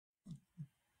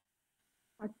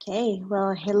Okay,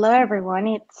 well, hello everyone.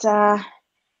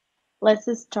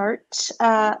 Let's start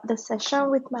the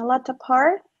session with Mala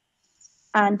Thapar,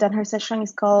 and then her session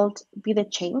is called "Be the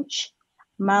Change."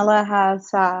 Mala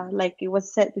has, like it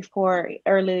was said before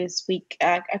earlier this week,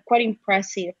 a quite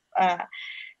impressive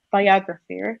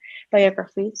biography.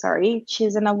 Biography, sorry.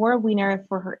 She's an award winner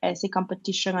for her essay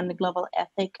competition on the global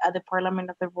ethic at the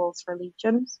Parliament of the World's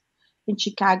Religions in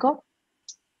Chicago.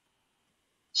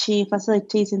 She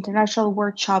facilitates international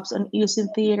workshops on using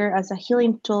theater as a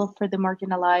healing tool for the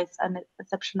marginalized and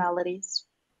exceptionalities.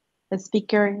 A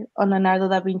speaker on Leonardo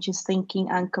da Vinci's thinking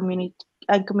and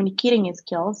communicating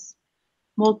skills,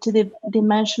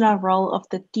 multidimensional role of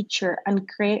the teacher, and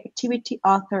creativity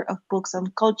author of books on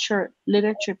culture,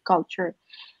 literature, culture,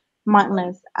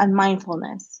 mindless, and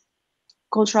mindfulness,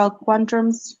 cultural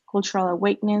quantums, cultural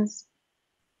awakeness,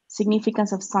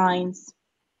 significance of science,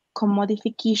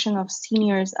 commodification of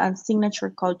seniors and signature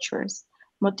cultures,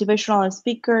 motivational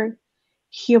speaker,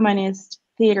 humanist,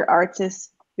 theater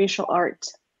artist, visual art,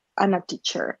 and a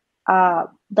teacher.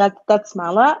 That's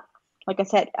Mala. Like I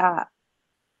said,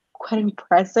 quite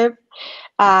impressive.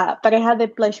 But I had the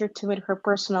pleasure to meet her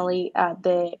personally at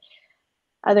the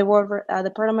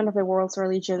Parliament of the World's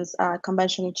Religions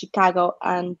convention in Chicago,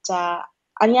 and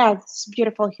yeah, it's a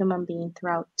beautiful human being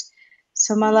throughout.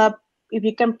 So Mala, if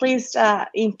you can please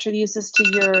introduce us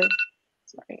to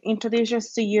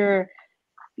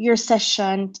your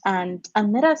session and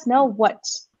let us know what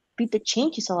Be the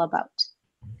Change is all about.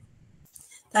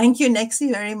 Thank you, Nexi,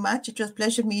 very much. It was a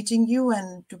pleasure meeting you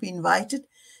and to be invited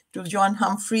to John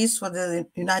Humphreys for the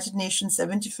United Nations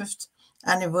 75th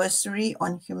anniversary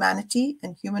on humanity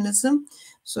and humanism.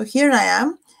 So here I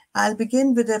am. I'll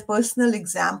begin with a personal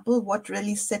example, what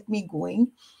really set me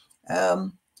going.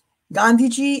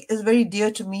 Gandhiji is very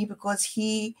dear to me because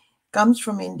he comes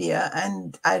from India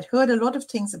and I'd heard a lot of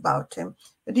things about him.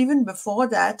 But even before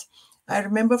that, I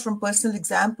remember from personal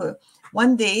example,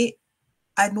 one day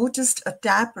I noticed a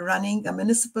tap running, a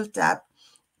municipal tap,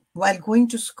 while going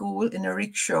to school in a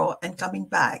rickshaw and coming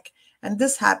back. And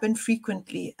this happened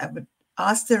frequently. I would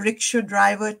ask the rickshaw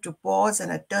driver to pause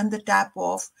and I'd turn the tap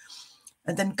off.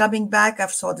 And then coming back, I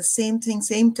saw the same thing,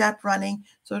 same tap running.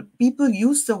 So people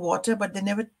use the water, but they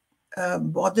never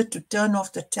bothered to turn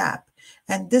off the tap.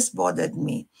 And this bothered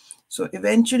me. So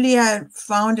eventually I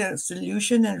found a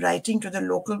solution in writing to the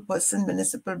local person,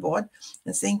 municipal board,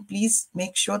 and saying, please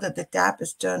make sure that the tap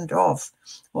is turned off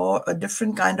or a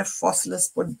different kind of faucet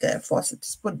is put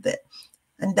there.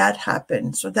 And that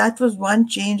happened. So that was one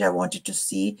change I wanted to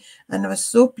see. And I was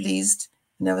so pleased.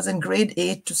 And I was in grade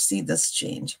 8 to see this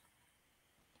change.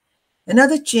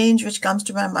 Another change which comes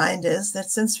to my mind is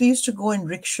that since we used to go in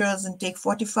rickshaws and take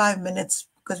 45 minutes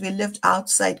because we lived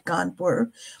outside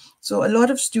Kanpur, so a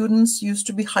lot of students used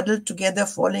to be huddled together,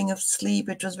 falling asleep.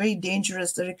 It was very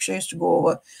dangerous. The rickshaw used to go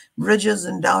over bridges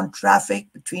and down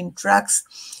traffic between trucks.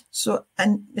 So,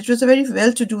 and it was a very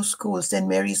well-to-do school, St.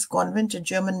 Mary's Convent, and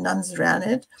German nuns ran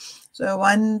it. So I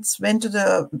once went to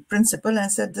the principal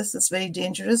and said, this is very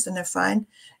dangerous. And I find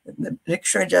the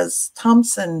rickshaw just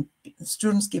thumps and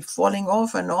students keep falling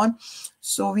off and on.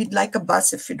 So we'd like a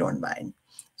bus if you don't mind.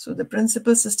 So the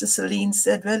principal, Sister Celine,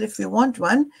 said, well, if you want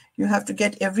one, you have to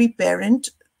get every parent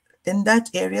in that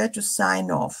area to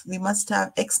sign off. We must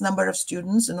have X number of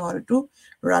students in order to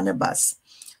run a bus.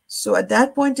 So at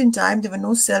that point in time, there were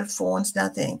no cell phones,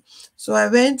 nothing. So I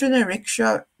went in a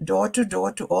rickshaw door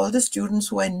to all the students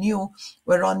who I knew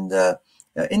were on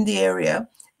in the area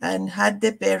and had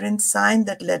their parents sign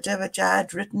that letter, which I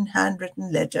had written,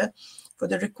 handwritten letter for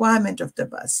the requirement of the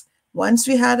bus. Once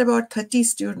we had about 30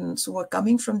 students who were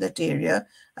coming from that area,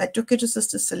 I took it to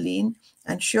Sister Celine,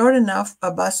 and sure enough,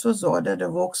 a bus was ordered, a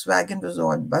Volkswagen was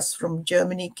ordered, bus from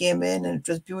Germany came in, and it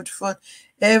was beautiful.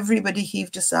 Everybody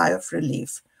heaved a sigh of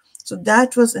relief. So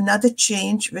that was another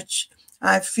change which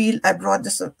I feel I brought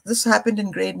this up. This happened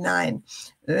in grade 9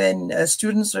 when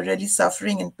students were really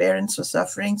suffering and parents were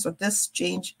suffering. So this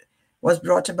change was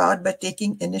brought about by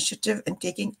taking initiative and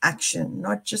taking action,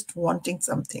 not just wanting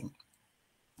something.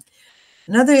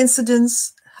 Another incident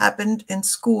happened in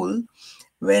school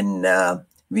when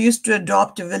we used to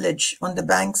adopt a village on the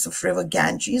banks of River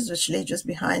Ganges, which lay just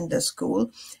behind the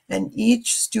school, and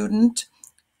each student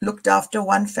looked after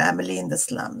one family in the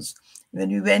slums. When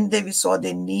we went there, we saw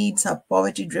their needs, how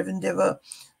poverty-driven they were.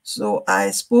 So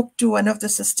I spoke to one of the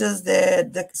sisters there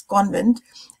at the convent,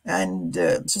 and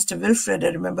Sister Wilfred, I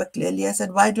remember clearly, I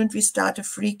said, why don't we start a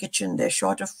free kitchen? They're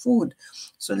short of food.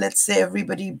 So let's say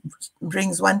everybody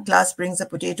one class brings a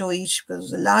potato each, because it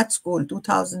was a large school,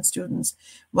 2,000 students.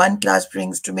 One class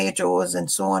brings tomatoes and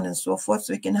so on and so forth.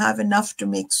 So we can have enough to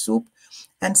make soup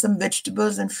and some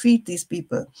vegetables and feed these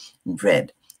people,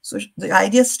 bread. So the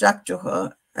idea stuck to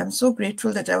her. I'm so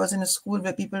grateful that I was in a school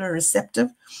where people are receptive.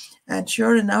 And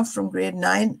sure enough, from grade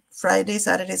 9, Friday,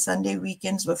 Saturday, Sunday,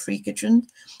 weekends were free kitchens.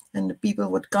 And the people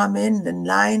would come in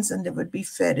lines and they would be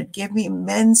fed. It gave me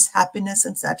immense happiness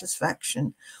and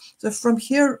satisfaction. So from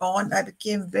here on, I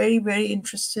became very, very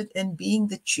interested in being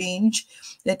the change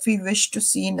that we wish to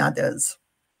see in others.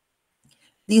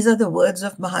 These are the words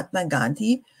of Mahatma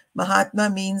Gandhi. Mahatma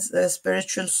means a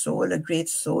spiritual soul, a great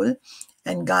soul.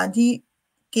 And Gandhi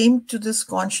came to this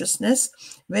consciousness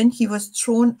when he was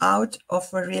thrown out of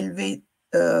a railway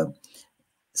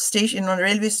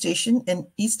station in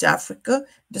East Africa,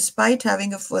 despite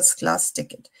having a first class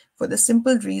ticket, for the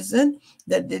simple reason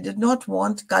that they did not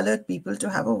want colored people to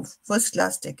have a first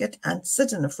class ticket and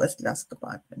sit in a first class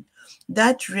compartment.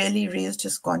 That really raised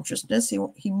his consciousness.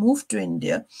 He moved to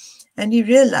India and he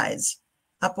realized,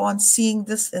 upon seeing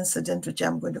this incident, which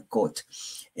I'm going to quote,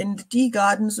 in the tea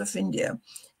gardens of India,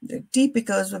 the tea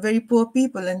pickers were very poor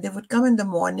people, and they would come in the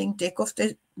morning, take off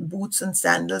their boots and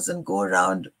sandals, and go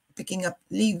around picking up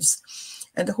leaves.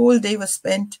 And the whole day was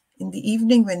spent. In the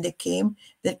evening, when they came,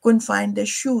 they couldn't find their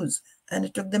shoes. And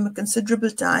it took them a considerable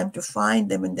time to find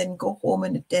them and then go home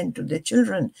and attend to their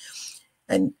children.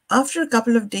 And after a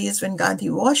couple of days, when Gandhi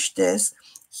watched this,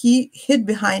 he hid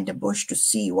behind a bush to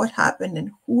see what happened and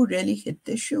who really hid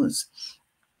their shoes.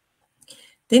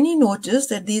 Then he noticed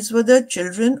that these were the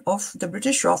children of the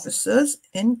British officers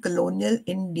in colonial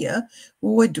India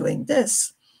who were doing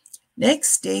this.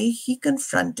 Next day, he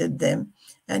confronted them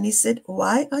and he said,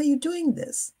 "Why are you doing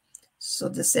this?" So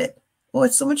they said, "Oh,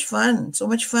 it's so much fun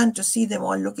to see them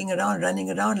all looking around,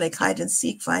 running around like hide and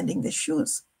seek, finding their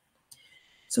shoes."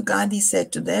 So Gandhi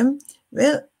said to them,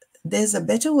 "Well, there's a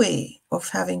better way of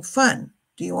having fun.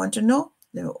 Do you want to know?"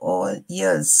 They were all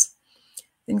ears.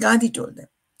 Then Gandhi told them,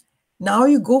 "Now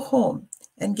you go home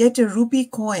and get a rupee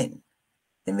coin.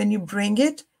 And when you bring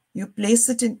it, you place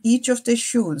it in each of their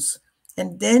shoes.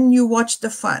 And then you watch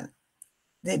the fun."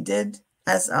 They did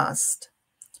as asked.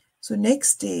 So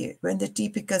next day, when the tea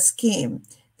pickers came,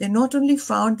 they not only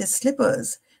found their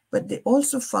slippers, but they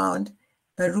also found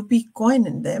a rupee coin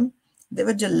in them. They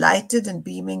were delighted and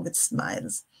beaming with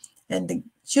smiles. And the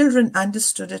children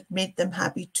understood it, made them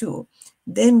happy too.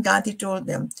 Then Gandhi told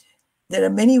them, there are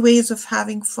many ways of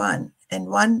having fun, and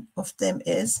one of them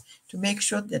is to make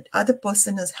sure that other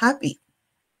person is happy.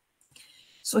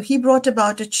 So he brought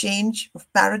about a change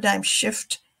of paradigm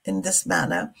shift in this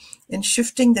manner, in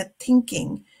shifting the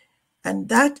thinking. And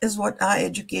that is what our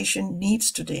education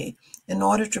needs today in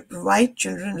order to provide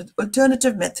children with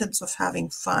alternative methods of having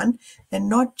fun, and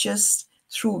not just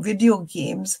through video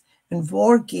games and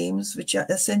war games, which are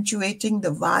accentuating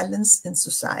the violence in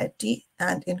society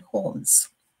and in homes.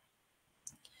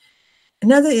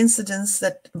 Another incident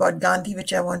about Gandhi,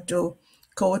 which I want to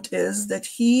quote, is that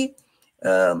he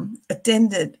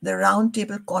attended the Round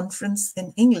Table Conference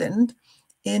in England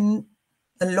in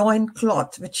a loin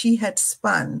cloth, which he had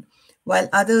spun, while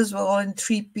others were all in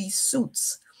three-piece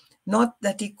suits. Not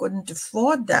that he couldn't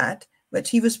afford that, but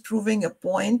he was proving a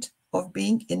point of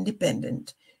being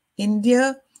independent.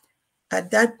 India,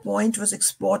 at that point, was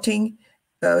exporting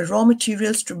raw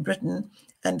materials to Britain,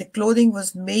 and the clothing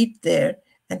was made there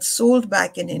and sold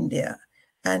back in India.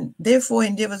 And therefore,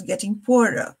 India was getting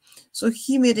poorer. So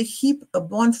he made a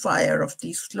bonfire of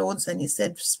these clothes, and he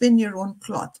said, "Spin your own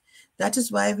cloth." That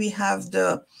is why we have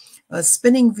the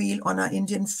spinning wheel on our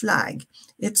Indian flag.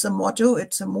 It's a motto,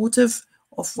 it's a motive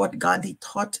of what Gandhi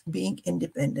thought being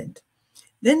independent.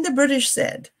 Then the British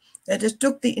said that it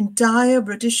took the entire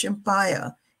British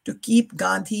Empire to keep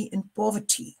Gandhi in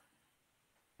poverty,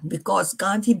 because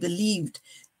Gandhi believed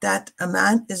that a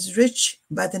man is rich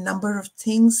by the number of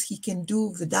things he can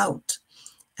do without.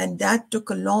 And that took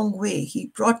a long way. He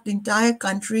brought the entire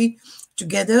country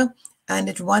together, and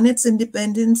it won its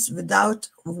independence without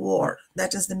war.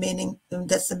 That is the meaning,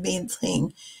 that's the main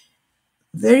thing.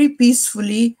 Very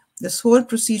peacefully, this whole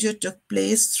procedure took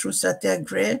place through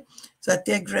satyagraha.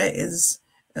 Satyagraha is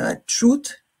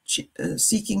truth,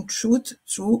 seeking truth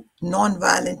through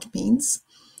non-violent means.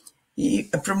 He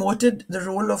promoted the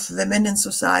role of women in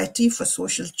society for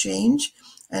social change,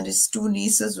 and his two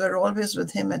nieces were always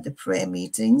with him at the prayer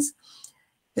meetings.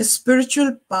 His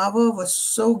spiritual power was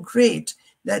so great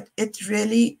that it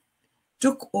really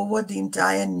took over the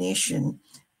entire nation,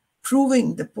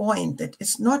 proving the point that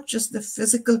it's not just the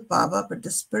physical power, but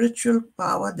the spiritual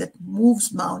power that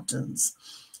moves mountains.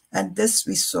 And this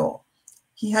we saw.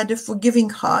 He had a forgiving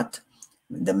heart.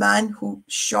 The man who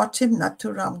shot him,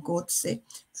 Nathuram Godse,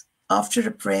 after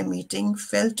a prayer meeting,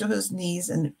 fell to his knees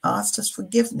and asked his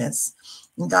forgiveness.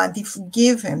 Gandhi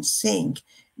forgave him, saying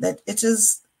that it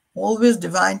is always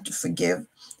divine to forgive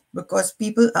because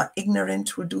people are ignorant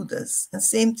who do this. And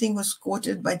same thing was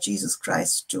quoted by Jesus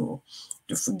Christ too,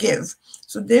 to forgive.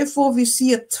 So therefore we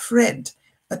see a thread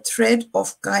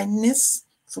of kindness,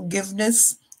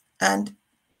 forgiveness, and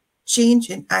change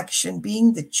in action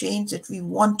being the change that we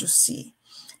want to see.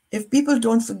 If people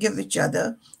don't forgive each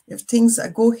other, if things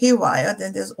go haywire,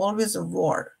 then there's always a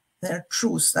war. There are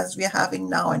truce, as we are having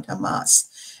now in Hamas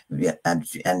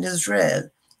and Israel.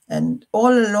 And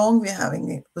all along we're having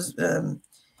it was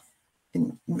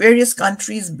in various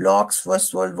countries, blocks,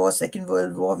 First World War, Second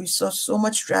World War. We saw so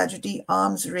much tragedy,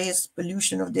 arms race,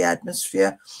 pollution of the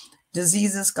atmosphere,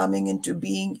 diseases coming into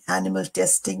being, animal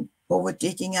testing,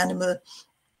 overtaking animal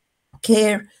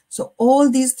care. So all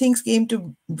these things came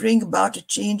to bring about a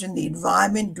change in the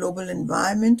environment, global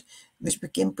environment, which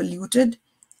became polluted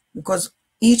because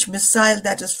each missile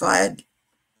that is fired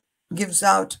gives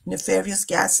out nefarious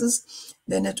gases.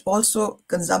 Then it also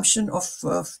consumption of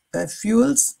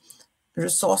fuels,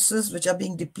 resources which are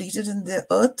being depleted in the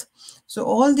earth. So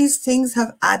all these things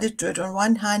have added to it. On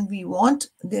one hand, we want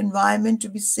the environment to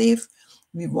be safe.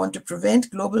 We want to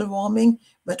prevent global warming.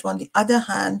 But on the other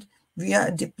hand, we are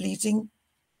depleting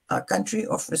our country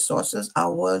of resources,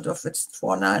 our world of its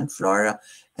fauna and flora,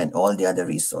 and all the other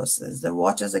resources. The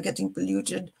waters are getting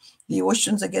polluted. The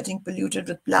oceans are getting polluted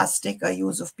with plastic. Our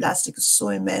use of plastic is so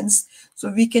immense.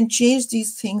 So we can change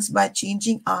these things by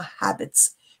changing our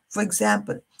habits. For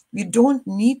example, we don't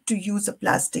need to use a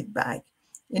plastic bag.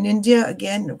 In India,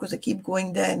 again, because I keep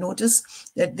going there, I notice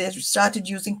that they started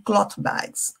using cloth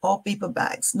bags or paper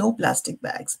bags, no plastic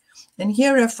bags. And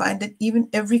here I find that even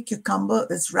every cucumber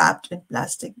is wrapped in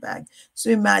plastic bag. So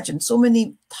imagine so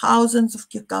many thousands of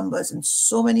cucumbers in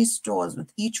so many stores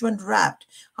with each one wrapped,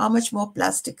 how much more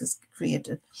plastic is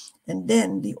created. And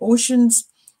then the oceans,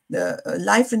 the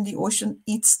life in the ocean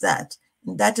eats that.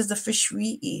 And that is the fish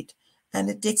we eat. And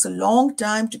it takes a long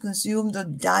time to consume the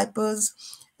diapers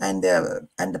and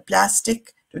the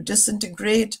plastic to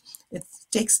disintegrate. It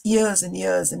takes years and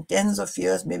years and tens of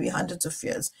years, maybe hundreds of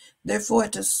years. Therefore,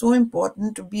 it is so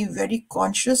important to be very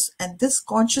conscious. And this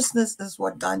consciousness is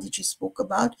what Gandhiji spoke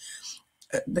about.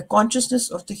 The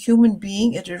consciousness of the human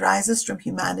being, it arises from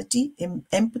humanity,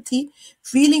 empathy,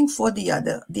 feeling for the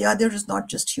other. The other is not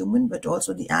just human, but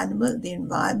also the animal, the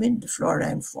environment, the flora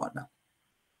and fauna.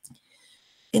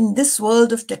 In this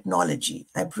world of technology,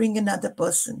 I bring another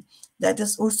person, that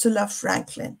is Ursula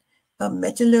Franklin, a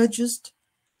metallurgist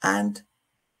and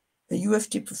a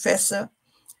UFT professor,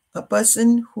 a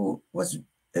person who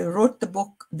wrote the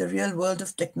book, The Real World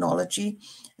of Technology,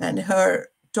 and her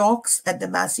talks at the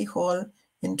Massey Hall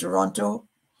in Toronto,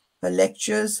 her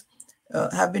lectures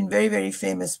have been very, very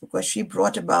famous because she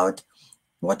brought about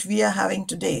what we are having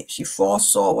today. She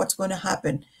foresaw what's going to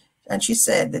happen. And she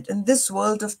said that in this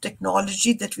world of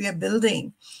technology that we are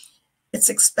building, it's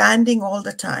expanding all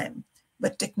the time.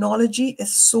 But technology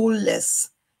is soulless.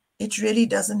 It really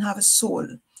doesn't have a soul.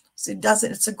 So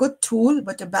it's a good tool,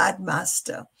 but a bad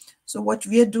master. So what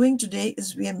we are doing today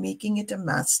is we are making it a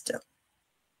master.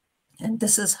 And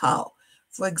this is how.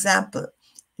 For example,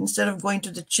 instead of going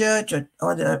to the church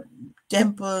or the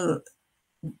temple,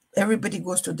 everybody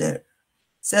goes to their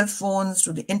cell phones,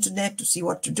 to the internet to see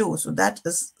what to do. So that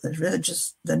is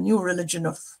the new religion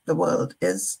of the world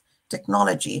is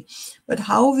technology. But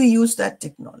how we use that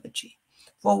technology,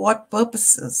 for what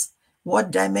purposes,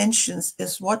 what dimensions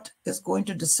is what is going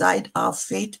to decide our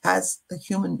fate as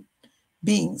human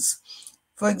beings.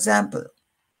 For example,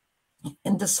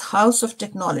 in this house of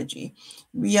technology,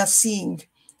 we are seeing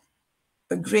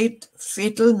a great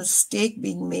fatal mistake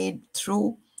being made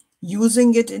through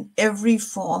using it in every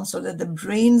form so that the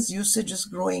brain's usage is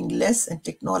growing less and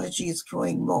technology is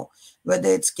growing more, whether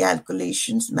it's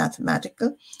calculations,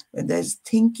 mathematical, whether it's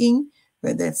thinking,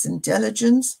 whether it's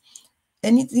intelligence,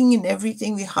 anything and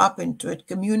everything we hop into it.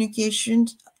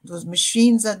 Communications, those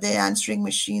machines are there, answering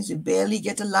machines, you barely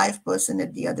get a live person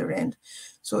at the other end.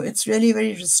 So it's really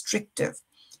very restrictive.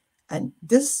 And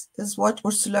this is what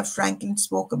Ursula Franklin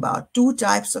spoke about. Two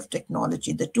types of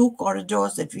technology, the two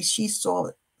corridors that she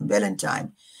saw well in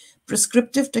time: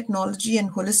 prescriptive technology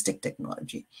and holistic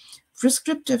technology.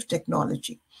 Prescriptive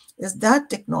technology is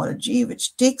that technology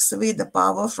which takes away the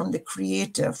power from the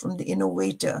creator, from the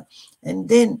innovator, and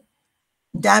then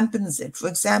dampens it. For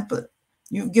example,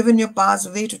 you've given your powers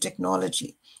away to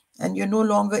technology and you're no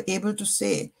longer able to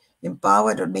say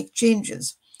empowered or make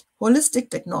changes. Holistic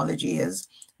technology is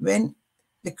when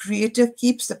the creator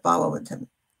keeps the power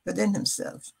within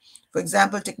himself. For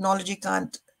example, technology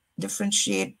can't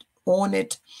differentiate own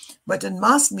it. But in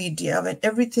mass media, when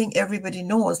everything everybody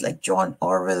knows, like George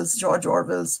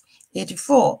Orwell's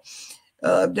 84,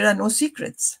 there are no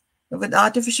secrets. With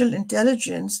artificial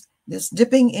intelligence, there's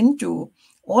dipping into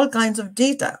all kinds of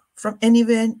data from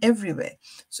anywhere and everywhere.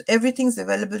 So everything's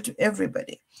available to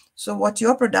everybody. So what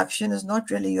your production is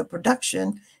not really your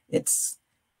production, it's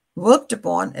worked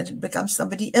upon and it becomes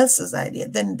somebody else's idea.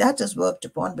 Then that is worked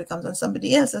upon becomes on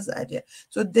somebody else's idea.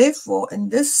 So therefore, in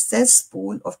this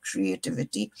cesspool of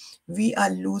creativity, we are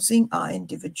losing our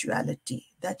individuality.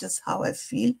 That is how I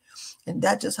feel, and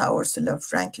that is how Ursula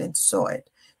Franklin saw it.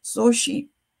 So she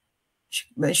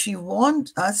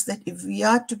warned us that if we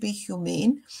are to be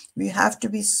humane, we have to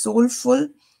be soulful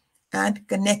and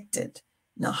connected.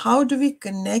 Now, how do we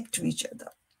connect to each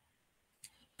other?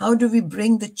 How do we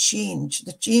bring the change?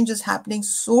 The change is happening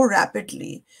so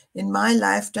rapidly. In my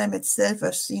lifetime itself,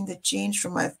 I've seen the change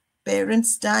from my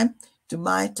parents' time to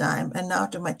my time and now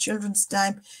to my children's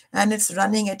time. And it's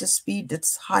running at a speed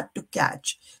that's hard to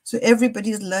catch. So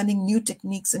everybody is learning new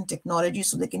techniques and technology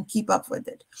so they can keep up with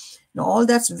it. Now, all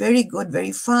that's very good,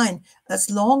 very fine,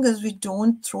 as long as we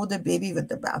don't throw the baby with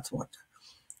the bathwater.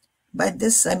 By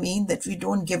this, I mean that we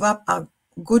don't give up our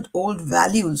good old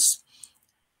values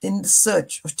in the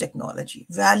search of technology.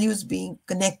 Values being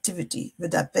connectivity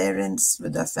with our parents,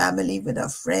 with our family, with our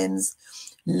friends,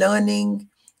 learning,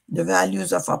 the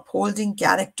values of upholding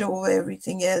character over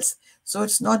everything else. So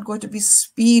it's not going to be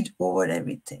speed over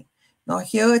everything. Now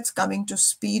here it's coming to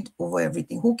speed over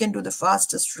everything. Who can do the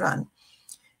fastest run?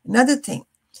 Another thing,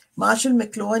 Marshall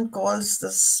McLuhan calls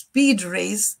the speed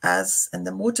race as, and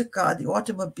the motor car, the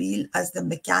automobile, as the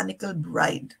mechanical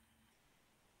bride.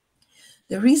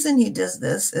 The reason he does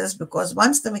this is because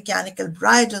once the mechanical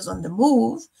bride is on the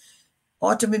move,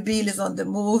 automobile is on the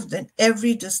move, then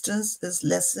every distance is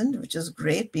lessened, which is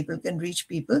great. People can reach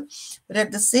people. But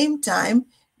at the same time,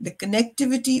 the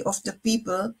connectivity of the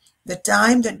people, the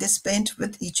time that they spend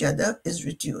with each other is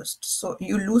reduced. So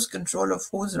you lose control of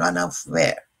who's run off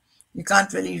where. You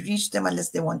can't really reach them unless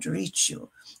they want to reach you.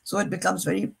 So it becomes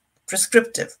very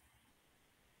prescriptive.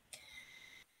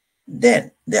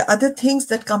 Then there are other things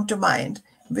that come to mind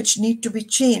which need to be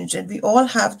changed, and we all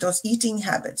have those eating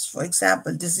habits. For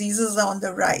example, diseases are on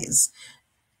the rise,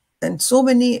 and so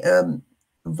many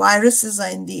viruses are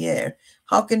in the air.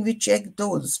 How can we check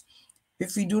those?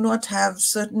 If we do not have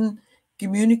certain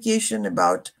communication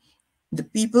about the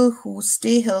people who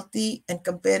stay healthy and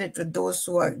compare it with those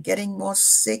who are getting more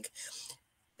sick,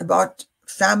 about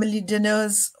family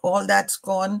dinners, all that's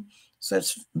gone. So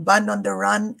it's bun on the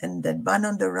run, and that bun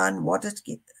on the run, what it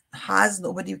has,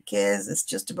 nobody cares. It's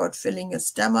just about filling your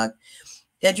stomach.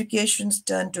 Education's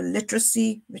turned to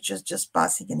literacy, which is just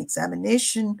passing an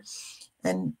examination.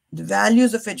 And the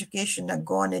values of education are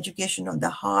gone. Education of the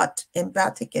heart,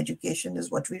 empathic education is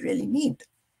what we really need.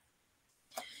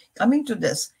 Coming to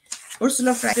this,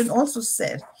 Ursula Franklin also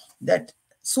said that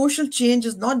social change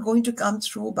is not going to come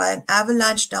through by an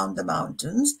avalanche down the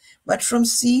mountains, but from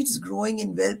seeds growing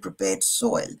in well-prepared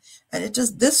soil. And it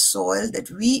is this soil that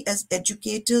we as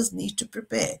educators need to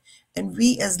prepare. And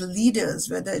we as leaders,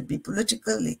 whether it be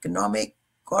political, economic,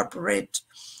 corporate,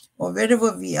 or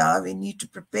wherever we are, we need to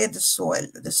prepare the soil.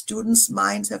 The students'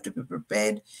 minds have to be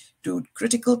prepared to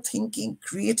critical thinking,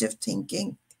 creative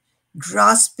thinking,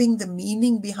 grasping the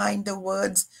meaning behind the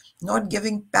words, not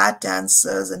giving pat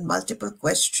answers and multiple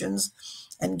questions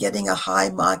and getting a high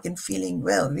mark and feeling,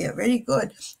 well, we are very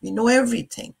good, we know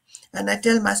everything. And I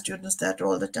tell my students that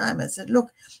all the time. I said,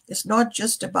 look, it's not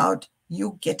just about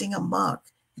you getting a mark.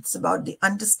 It's about the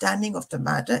understanding of the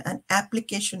matter and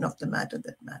application of the matter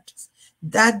that matters.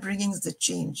 That brings the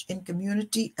change in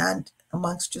community and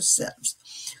amongst yourselves.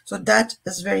 So that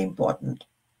is very important.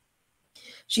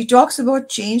 She talks about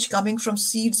change coming from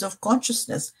seeds of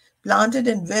consciousness planted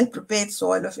in well-prepared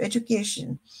soil of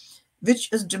education,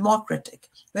 which is democratic.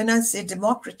 When I say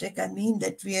democratic, I mean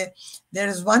that there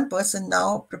is one person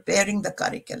now preparing the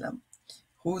curriculum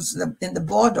who's in the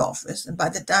board office, and by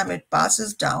the time it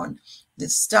passes down, the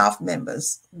staff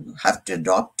members have to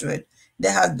adopt to it.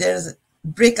 There's a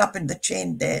break up in the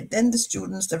chain there. Then the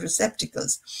students, the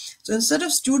receptacles. So instead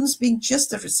of students being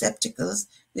just the receptacles,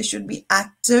 they should be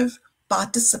active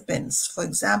participants. For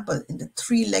example, in the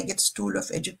three-legged stool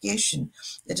of education,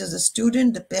 it is the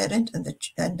student, the parent, and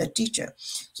the teacher.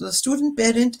 So the student,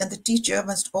 parent, and the teacher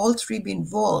must all three be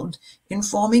involved in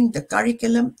forming the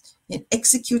curriculum, in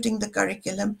executing the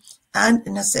curriculum, and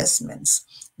in assessments.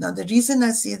 Now, the reason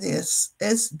I say this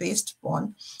is based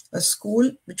upon a school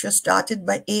which was started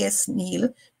by A.S.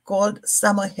 Neil called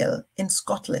Summerhill in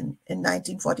Scotland in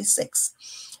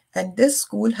 1946. And this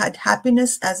school had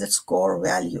happiness as its core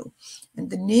value. And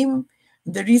the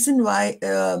The reason why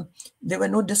there were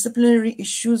no disciplinary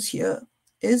issues here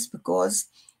is because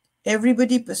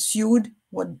everybody pursued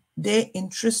what their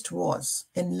interest was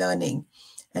in learning.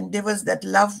 And there was that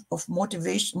love of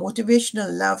motivation, motivational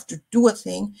love to do a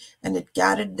thing, and it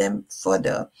carried them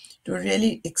further to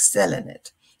really excel in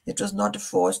it. It was not a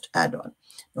forced add on.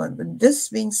 But this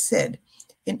being said,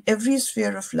 in every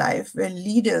sphere of life where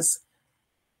leaders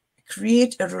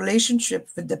create a relationship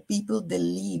with the people they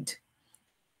lead,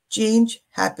 change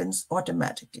happens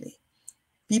automatically.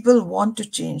 People want to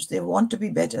change, they want to be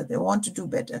better, they want to do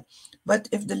better. But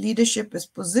if the leadership is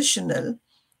positional,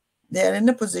 they're in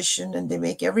a position and they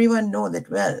make everyone know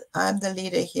that, well, I'm the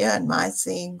leader here and my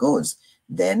saying goes,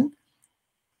 then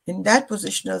in that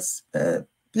positional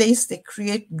place,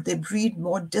 they breed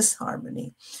more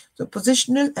disharmony. So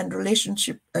positional and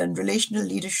relational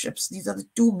leaderships, these are the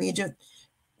two major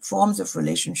forms of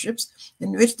relationships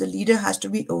in which the leader has to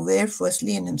be aware,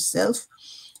 firstly, in himself,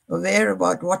 aware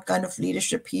about what kind of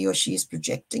leadership he or she is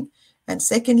projecting, and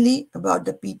secondly, about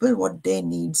the people, what their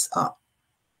needs are.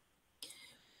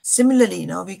 Similarly,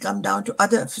 now we come down to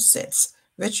other facets,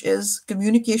 which is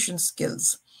communication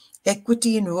skills,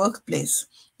 equity in workplace.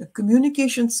 The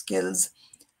communication skills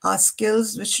are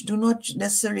skills which do not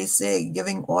necessarily say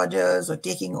giving orders or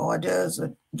taking orders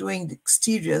or doing the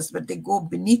exteriors, but they go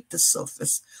beneath the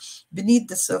surface. Beneath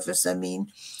the surface, I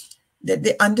mean that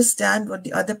they understand what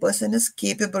the other person is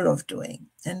capable of doing.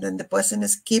 And when the person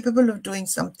is capable of doing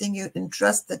something, you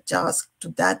entrust the task to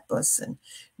that person,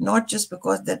 not just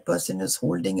because that person is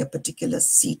holding a particular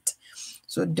seat.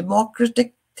 So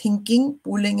democratic thinking,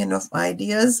 pooling in of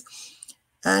ideas,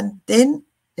 and then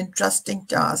entrusting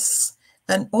tasks,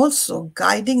 and also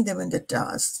guiding them in the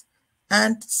tasks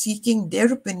and seeking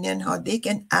their opinion, how they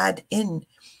can add in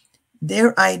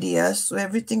their ideas so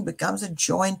everything becomes a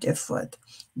joint effort.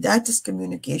 That is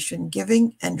communication,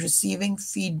 giving and receiving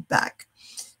feedback.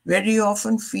 Very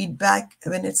often, feedback,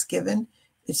 when it's given,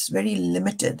 it's very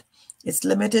limited. It's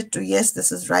limited to, yes,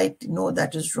 this is right, no,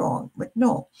 that is wrong. But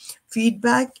no,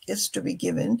 feedback is to be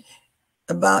given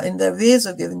about in the ways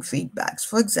of giving feedbacks.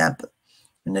 For example,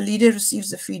 when a leader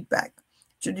receives the feedback,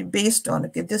 it should be based on,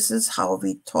 okay, this is how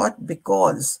we thought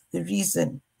because, the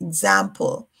reason,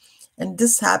 example, and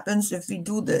this happens if we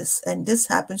do this, and this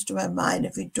happens to my mind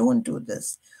if we don't do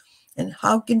this. And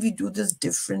how can we do this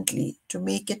differently to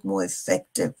make it more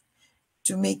effective,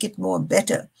 to make it more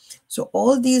better? So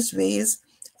all these ways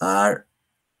are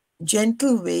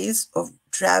gentle ways of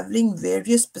traveling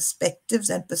various perspectives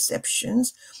and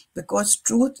perceptions, because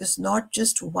truth is not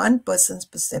just one person's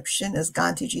perception, as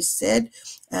Gandhiji said,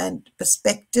 and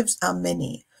perspectives are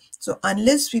many. So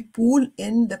unless we pool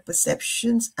in the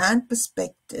perceptions and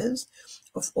perspectives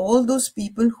of all those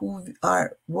people who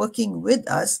are working with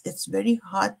us, it's very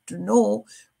hard to know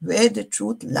where the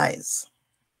truth lies,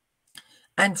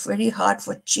 and very hard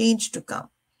for change to come.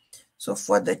 So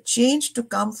for the change to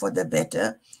come for the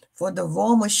better, for the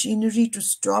war machinery to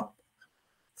stop,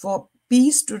 for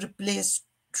peace to replace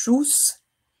truce,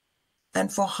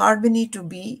 and for harmony to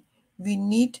be, we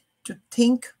need to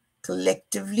think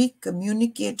collectively,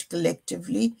 communicate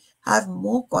collectively, have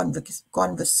more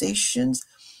conversations,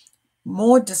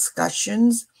 more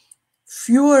discussions,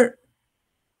 fewer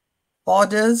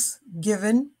orders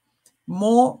given,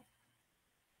 more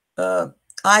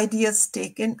ideas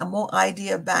taken, more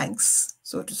idea banks,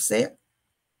 so to say,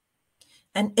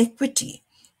 and equity.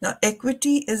 Now,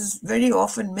 equity is very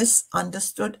often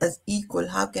misunderstood as equal.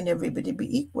 How can everybody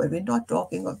be equal? We're not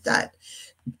talking of that.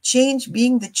 Change,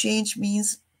 being the change,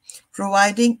 means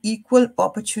providing equal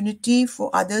opportunity for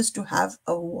others to have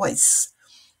a voice.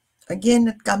 Again,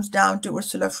 it comes down to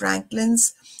Ursula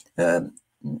Franklin's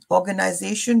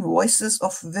organization, Voices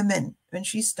of Women. When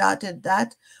she started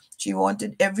that, she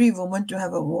wanted every woman to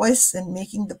have a voice in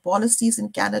making the policies in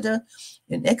Canada,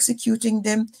 in executing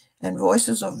them. And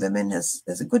Voices of Women is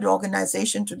a good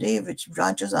organization today, which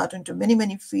branches out into many,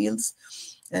 many fields,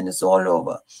 and it's all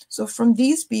over. So from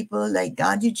these people like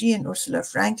Gandhiji and Ursula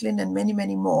Franklin and many,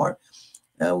 many more,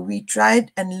 we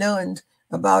tried and learned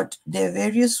about their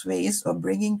various ways of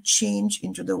bringing change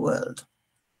into the world.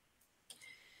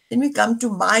 Then we come to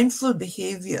mindful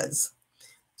behaviors.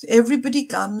 So everybody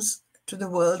comes to the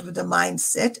world with a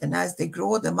mindset, and as they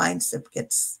grow, the mindset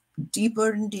gets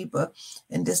deeper and deeper,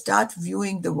 and they start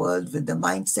viewing the world with the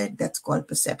mindset that's called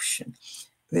perception.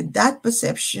 With that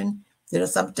perception, there are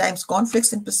sometimes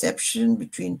conflicts in perception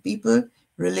between people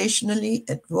relationally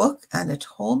at work and at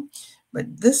home,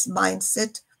 but this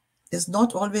mindset is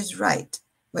not always right,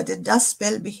 but it does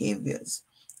spell behaviors.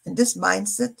 And this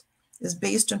mindset is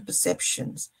based on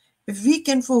perceptions. If we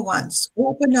can, for once,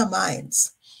 open our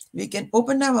minds, we can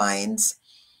open our minds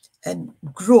and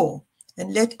grow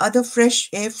and let other fresh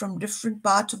air from different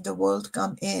parts of the world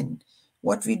come in.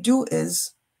 What we do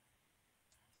is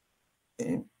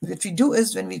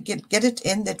when we get it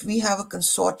in, that we have a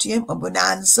consortium, a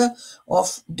bonanza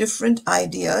of different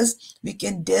ideas we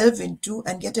can delve into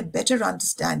and get a better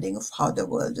understanding of how the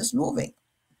world is moving.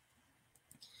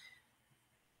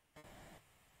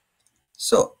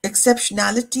 So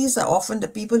exceptionalities are often the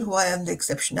people who are in the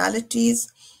exceptionalities.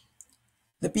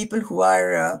 The people who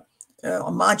are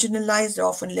marginalized are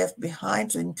often left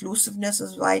behind. So inclusiveness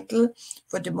is vital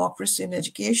for democracy and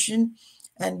education.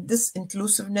 And this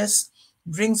inclusiveness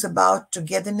brings about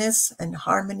togetherness and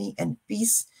harmony and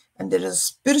peace. And there is a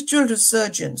spiritual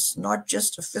resurgence, not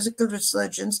just a physical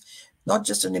resurgence, not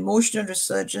just an emotional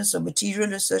resurgence or material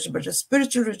resurgence, but a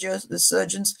spiritual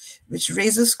resurgence which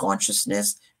raises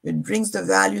consciousness, which brings the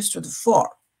values to the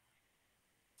fore.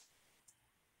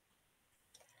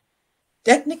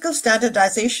 Technical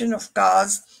standardization of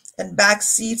cars and back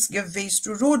seats give ways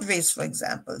to roadways, for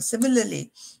example.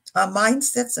 Similarly, our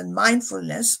mindsets and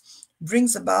mindfulness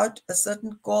brings about a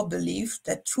certain core belief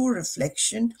that through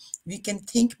reflection, we can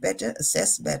think better,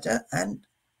 assess better, and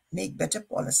make better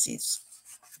policies.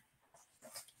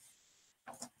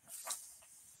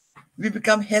 We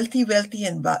become healthy, wealthy,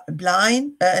 and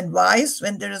blind and wise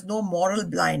when there is no moral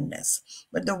blindness.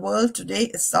 But the world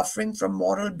today is suffering from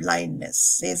moral blindness,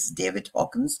 says David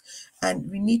Hawkins,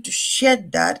 and we need to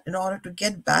shed that in order to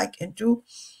get back into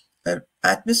an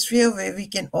atmosphere where we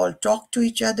can all talk to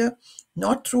each other,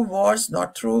 not through wars,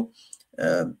 not through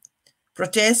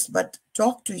protests, but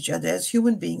talk to each other as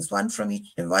human beings, one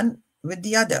with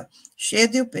the other, share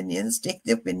the opinions, take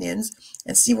the opinions,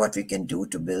 and see what we can do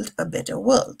to build a better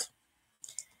world.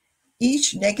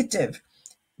 Each negative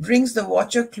brings the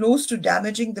watcher close to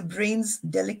damaging the brain's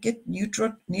delicate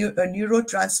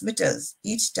neurotransmitters.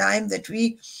 Each time that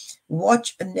we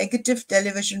watch a negative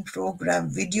television program,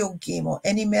 video game, or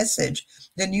any message,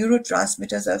 the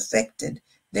neurotransmitters are affected.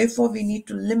 Therefore, we need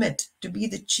to limit, to be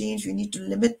the change, we need to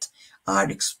limit our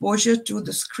exposure to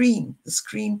the screen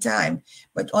time.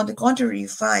 But on the contrary, you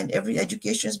find every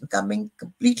education is becoming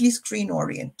completely screen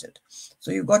oriented.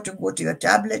 So you've got to go to your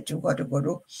tablet, you've got to go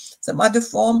to some other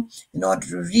form in order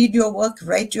to read your work,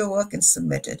 write your work, and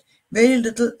submit it. Very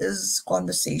little is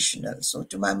conversational. So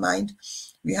to my mind,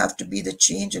 we have to be the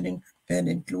change and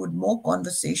include more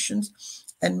conversations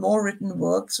and more written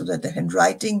work so that the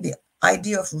handwriting, the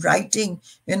idea of writing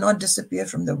may not disappear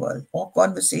from the world, or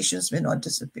conversations may not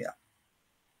disappear.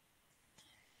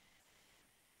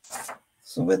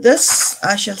 So with this,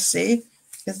 I shall say,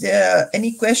 is there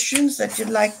any questions that you'd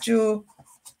like to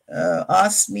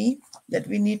ask me? That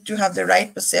we need to have the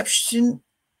right perception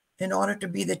in order to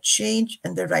be the change,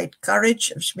 and the right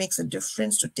courage, which makes a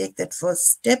difference, to take that first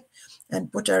step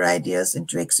and put our ideas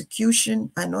into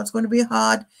execution. I know it's going to be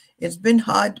hard. It's been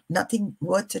hard. Nothing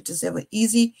worth it is ever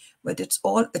easy, but it's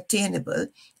all attainable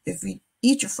if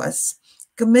each of us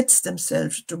commits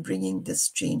themselves to bringing this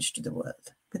change to the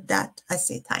world. With that, I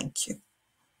say thank you.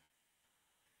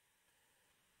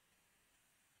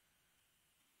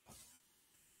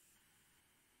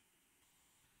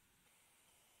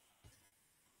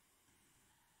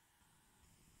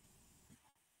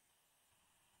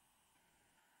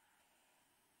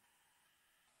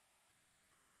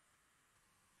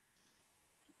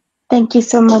 Thank you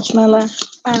so much, Mela.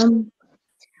 Um,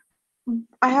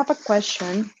 I have a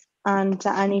question, and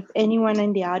if anyone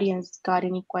in the audience got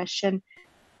any question,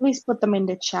 please put them in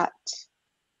the chat.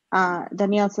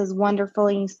 Danielle says,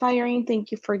 wonderfully inspiring.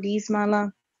 Thank you for these,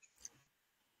 Mala.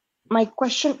 My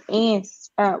question is,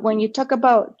 when you talk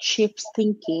about shifts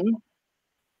thinking,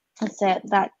 I said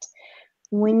that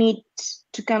we need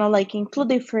to kind of like include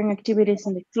different activities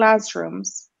in the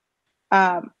classrooms.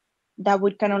 That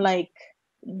would kind of like,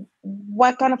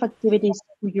 what kind of activities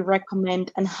would you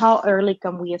recommend, and how early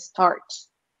can we start?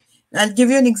 I'll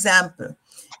give you an example.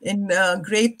 In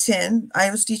grade 10, I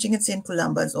was teaching at St.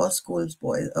 Columba's,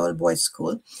 all boys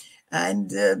school. And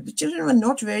the children were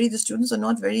not the students are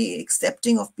not very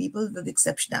accepting of people with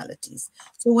exceptionalities.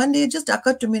 So one day it just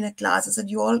occurred to me in a class, I said,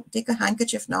 you all take a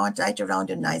handkerchief now and tie it around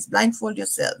your eyes, blindfold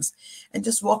yourselves, and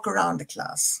just walk around the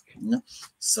class.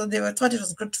 So they thought it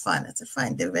was good fun. I said,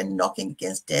 fine. They went knocking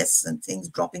against desks and things,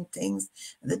 dropping things.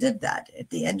 And they did that. At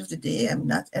the end of the day,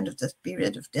 end of the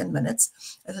period of 10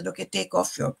 minutes, I said, okay, take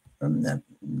off your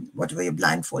whatever you're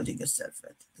blindfolding yourself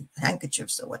with,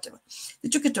 handkerchiefs or whatever. They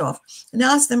took it off and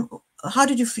I asked them, how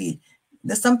did you feel?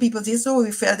 There's some people say, so we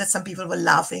felt that some people were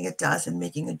laughing at us and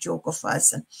making a joke of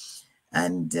us,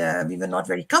 and we were not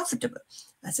very comfortable.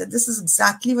 I said, this is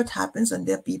exactly what happens when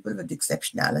there are people with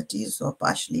exceptionalities or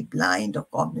partially blind or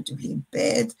cognitively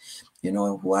impaired,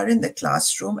 who are in the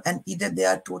classroom, and either they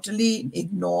are totally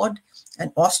ignored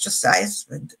and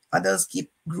ostracized, and others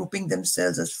keep grouping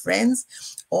themselves as friends,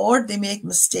 or they make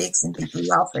mistakes and people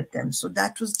laugh at them. So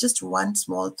that was just one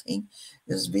small thing.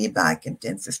 It was way back in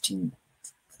 10, 15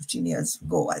 years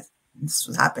ago. This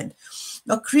happened.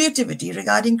 Now,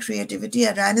 regarding creativity,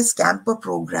 I ran a Scamper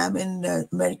program in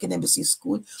American Embassy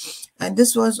School, and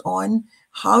this was on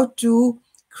how to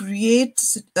create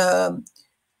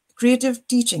creative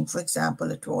teaching, for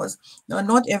example. It was, now,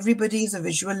 not everybody is a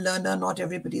visual learner, not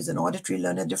everybody is an auditory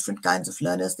learner, different kinds of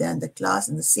learners there in the class,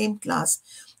 in the same class.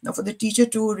 Now, for the teacher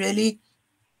to really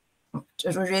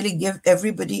give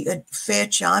everybody a fair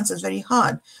chance is very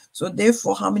hard. So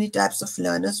therefore, how many types of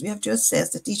learners we have to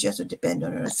assess? The teacher has to depend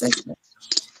on her assessment.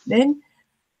 Then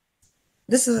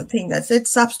this is a thing that said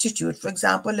substitute. For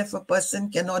example, if a person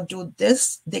cannot do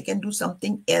this, they can do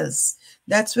something else.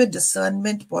 That's where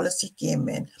discernment policy came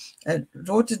in. I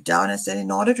wrote it down and said,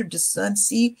 in order to discern,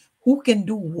 see who can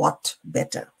do what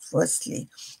better, firstly.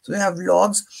 So we have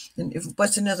logs, and if a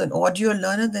person is an audio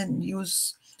learner, then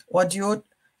use audio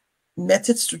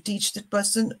methods to teach that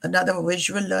person. Another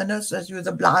visual learner, so use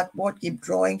a blackboard, keep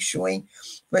drawing, showing,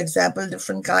 for example,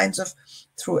 different kinds of,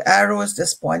 through arrows,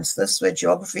 this points this way,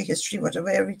 geography, history, whatever,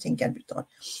 everything can be taught.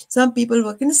 Some people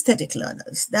were kinesthetic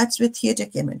learners. That's where theater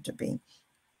came into being.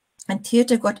 And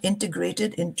theater got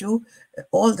integrated into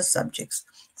all the subjects.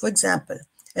 For example,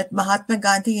 at Mahatma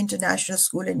Gandhi International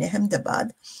School in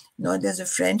Ahmedabad, there's a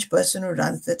French person who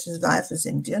runs that. His wife is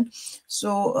Indian.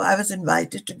 So I was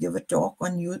invited to give a talk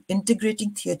on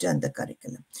integrating theater in the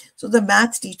curriculum. So the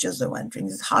math teachers are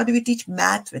wondering, how do we teach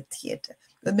math with theater?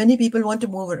 But many people want to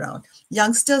move around.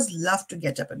 Youngsters love to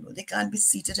get up and move. They can't be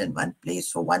seated in one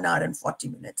place for 1 hour and 40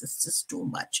 minutes. It's just too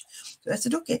much. So I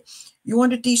said, okay, you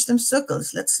want to teach them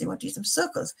circles. Let's see, you want to teach them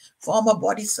circles. Form a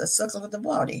body, circle with the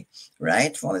body,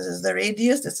 right? This is the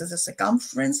radius, this is the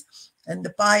circumference, and the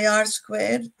pi r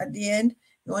squared at the end.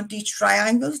 You want to teach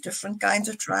triangles, different kinds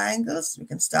of triangles. We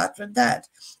can start with that.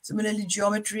 Similarly,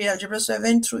 geometry, algebra. So I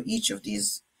went through each of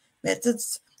these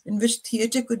methods in which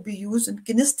theater could be used and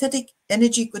kinesthetic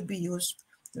energy could be used.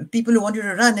 People who wanted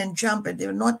to run and jump, and they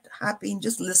were not happy in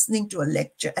just listening to a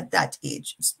lecture at that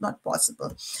age. It's not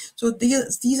possible. So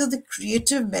these are the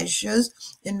creative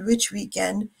measures in which we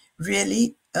can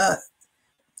really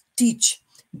teach.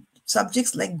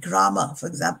 Subjects like grammar, for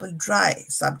example, dry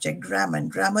subject grammar.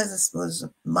 And grammar was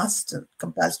a must,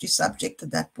 compulsory subject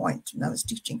at that point when I was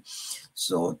teaching.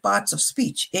 So parts of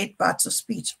speech, 8 parts of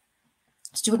speech.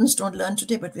 Students don't learn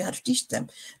today, but we had to teach them.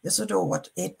 They said, oh, what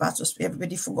 8 parts of speech?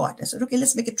 Everybody forgot. I said, okay,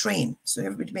 let's make a train. So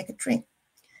everybody make a train.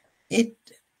 And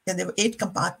there were 8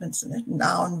 compartments in it,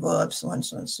 noun, verb, so on,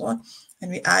 so on, so on.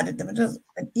 And we added them.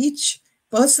 And each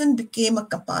person became a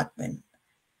compartment.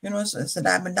 So I said,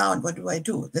 I'm a noun, what do I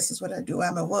do? This is what I do.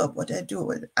 I'm a verb, what do I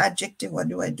do? Adjective, what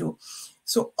do I do?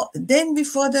 So then we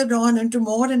furthered on into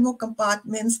more and more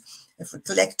compartments. If a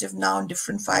collective noun,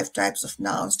 different 5 types of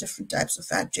nouns, different types of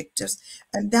adjectives.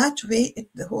 And that way,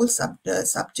 the whole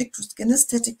subject was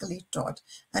kinesthetically taught.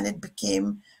 And it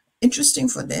became interesting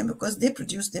for them because they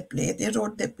produced their play. They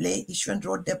wrote their play. Each one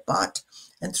wrote their part.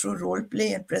 And through role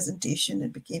play and presentation,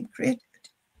 it became creativity.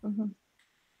 Mm-hmm.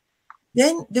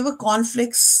 Then there were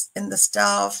conflicts in the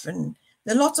staff, and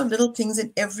there are lots of little things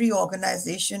in every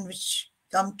organization which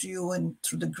come to you and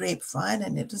through the grapevine,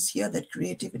 and it is here that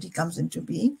creativity comes into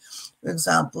being. For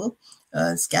example,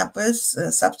 Scampers,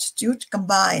 substitute,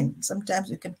 combine. Sometimes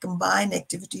you can combine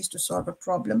activities to solve a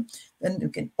problem. Then you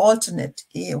can alternate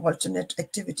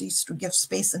activities to give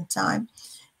space and time.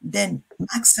 Then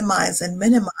maximize and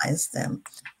minimize them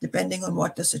depending on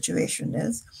what the situation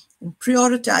is, and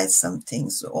prioritize some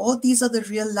things. So all these are the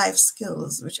real life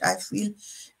skills which I feel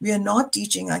we are not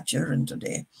teaching our children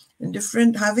today.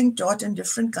 Having taught in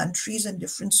different countries and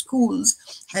different schools,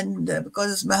 and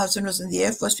because my husband was in the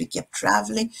Air Force, we kept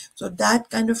traveling. So that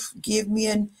kind of gave me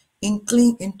an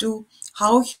inkling into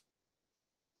how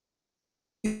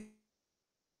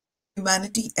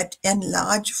humanity at and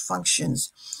large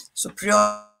functions. So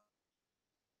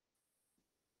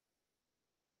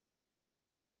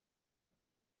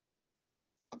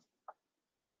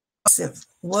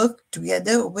work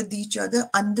together with each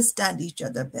other, understand each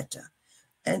other better.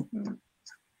 And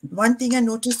one thing I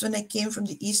noticed when I came from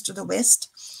the East to the West,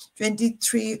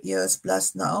 23 years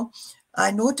plus now, I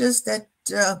noticed that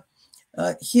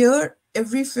here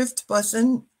every 5th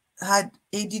person had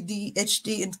ADD,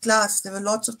 HD in class. There were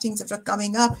lots of things that were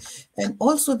coming up. And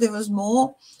also there was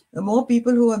more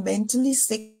people who were mentally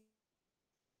sick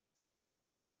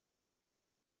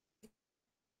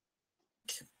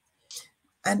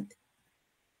And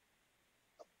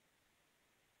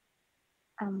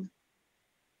Um,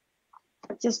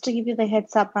 just to give you the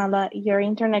heads up, Mala, your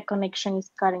internet connection is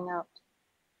cutting out.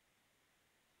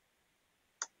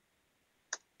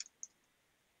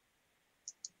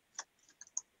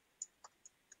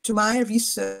 to my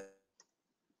research,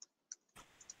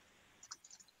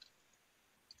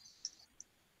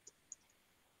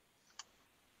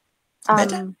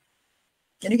 better? Um,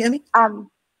 Can you hear me?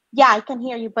 yeah, I can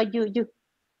hear you, but your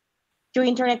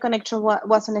internet connection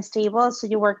wasn't stable, so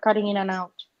you were cutting in and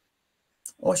out.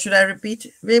 Or should I repeat?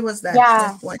 Where was that? Should I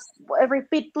Yeah, point?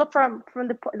 repeat from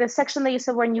the section that you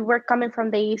said when you were coming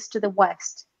from the east to the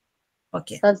west.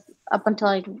 Okay. That's up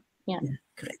until yeah. Yeah,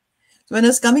 correct. So when I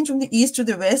was coming from the east to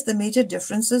the west, the major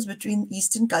differences between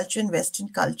Eastern culture and Western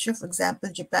culture, for example,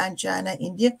 Japan, China,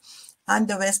 India, and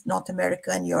the West, North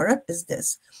America, and Europe, is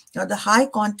this. Now, the high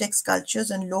context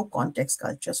cultures and low context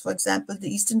cultures. For example, the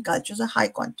Eastern cultures are high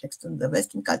context and the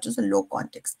Western cultures are low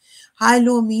context. High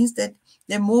low means that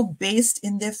they're more based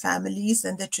in their families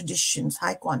and their traditions,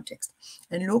 high context.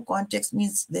 And low context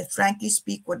means they frankly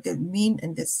speak what they mean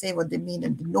and they say what they mean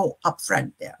and they know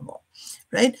upfront there more,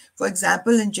 right? For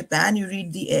example, in Japan, you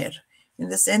read the air. In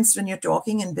the sense when you're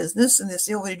talking in business and they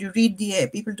say, oh, you read the air,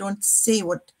 people don't say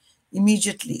what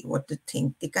immediately what they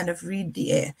think. They kind of read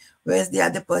the air. Where's the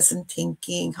other person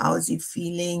thinking? How is he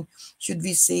feeling? Should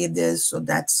we say this? So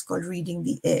that's called reading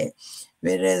the air.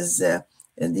 Whereas the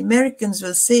Americans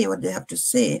will say what they have to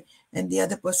say, and the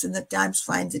other person at times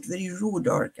finds it very rude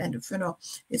or kind of,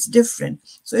 it's different.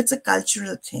 So it's a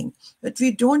cultural thing. But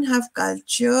we don't have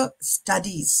culture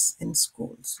studies in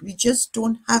schools. We just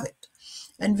don't have it.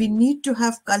 And we need to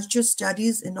have culture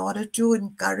studies in order to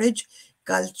encourage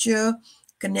culture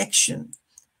connection,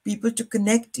 people to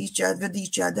connect each other with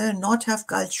each other and not have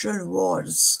cultural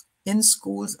wars in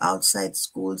schools, outside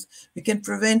schools. We can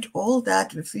prevent all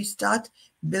that if we start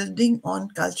building on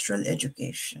cultural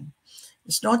education.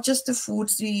 It's not just the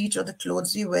foods we eat or the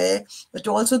clothes we wear, but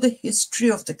also the history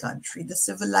of the country, the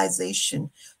civilization.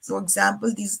 For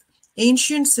example, these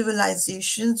ancient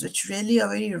civilizations, which really are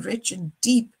very rich and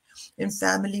deep in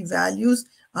family values,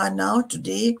 are now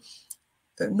today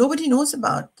nobody knows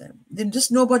about them. They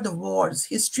just know about the wars.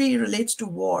 History relates to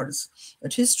wars.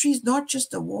 But history is not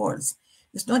just the wars.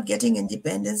 It's not getting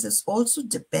independence. It's also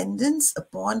dependence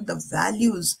upon the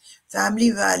values,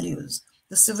 family values,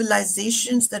 the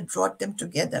civilizations that brought them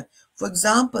together. For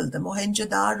example, the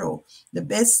Mohenjo-daro, the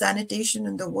best sanitation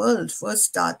in the world, first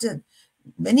started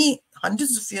many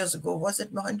hundreds of years ago was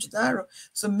at Mohenjo-daro.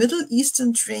 So Middle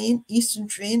Eastern train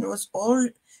was all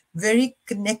very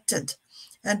connected.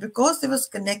 And because there was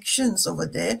connections over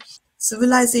there,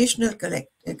 civilizational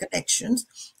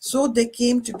connections, so there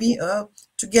came to be a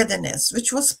togetherness,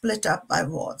 which was split up by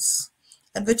wars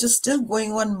and which is still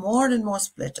going on more and more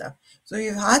split up. So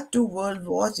you've had two world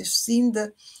wars, you've seen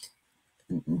the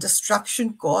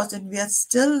destruction caused, and we are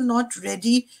still not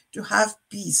ready to have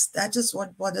peace. That is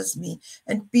what bothers me.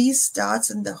 And peace starts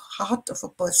in the heart of a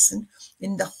person,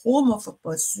 in the home of a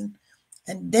person,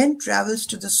 and then travels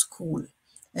to the school.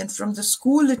 And from the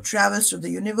school, it travels to the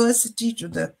university, to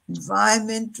the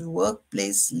environment, to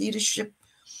workplace, leadership,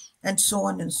 and so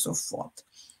on and so forth.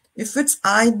 If it's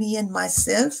I, me, and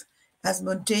myself, as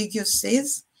Montaigne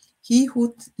says, he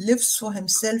who lives for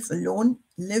himself alone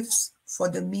lives for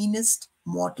the meanest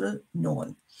mortal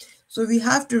known. So we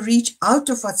have to reach out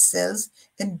of ourselves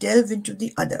and delve into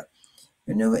the other.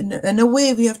 In a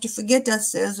way, we have to forget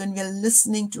ourselves when we are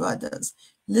listening to others.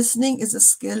 Listening is a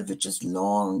skill which is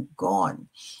long gone.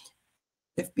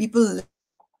 If people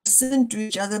listen to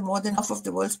each other, more than half of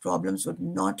the world's problems would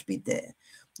not be there.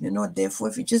 Therefore,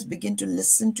 if we just begin to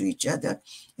listen to each other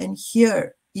and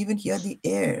even hear the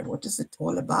air, what is it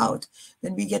all about,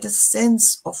 then we get a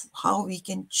sense of how we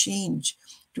can change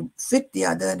to fit the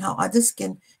other and how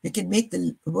we can make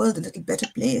the world a little better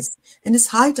place. And it's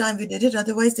high time we did it.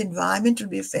 Otherwise, the environment will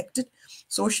be affected.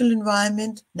 Social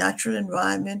environment, natural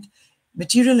environment,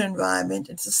 material environment,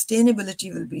 and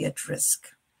sustainability will be at risk.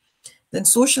 Then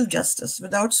social justice.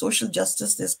 Without social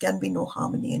justice, there can be no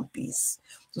harmony and peace.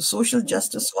 So social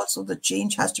justice, also the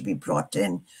change has to be brought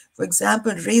in. For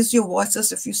example, raise your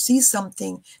voices if you see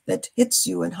something that hits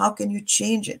you and how can you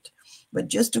change it. But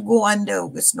just to go under,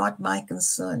 it's not my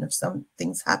concern. If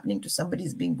something's happening to somebody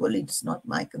who's being bullied, it's not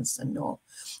my concern. No,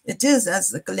 it is,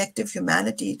 as a collective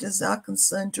humanity, it is our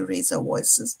concern to raise our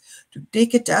voices, to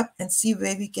take it up and see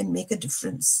where we can make a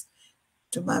difference.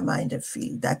 To my mind, I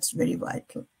feel that's very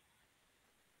vital.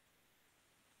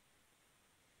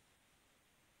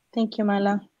 Thank you,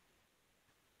 Mala.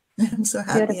 I'm so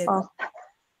happy Beautiful.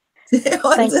 I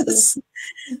on Thank you. this.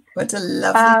 What a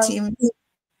lovely team.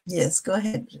 Yes, go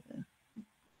ahead.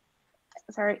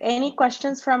 Sorry, any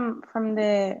questions from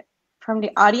the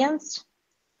audience?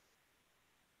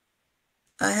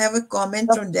 I have a comment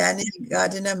So, from Daniel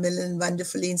Gardiner Millen,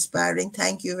 wonderfully inspiring.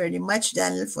 Thank you very much,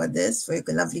 Daniel, for this, for your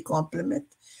lovely compliment.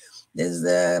 There's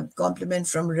a compliment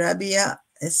from Rabia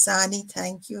Esani.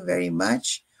 Thank you very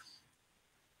much.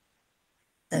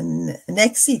 And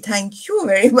Nexi, thank you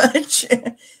very much.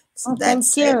 So oh, thank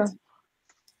that's it. you.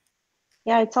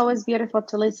 Yeah, it's always beautiful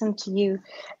to listen to you.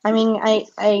 I mean,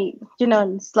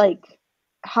 it's like,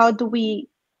 how do we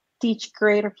teach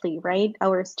creatively, right?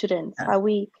 Our students, Yeah.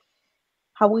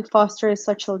 how we foster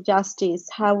social justice,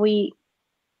 how we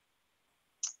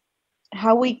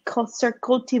start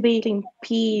cultivating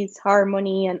peace,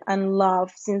 harmony, and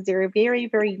love since they're very,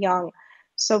 very young,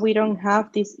 so we don't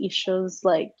have these issues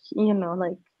like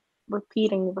like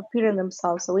repeating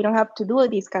themselves. So we don't have to do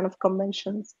these kind of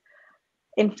conventions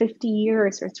in 50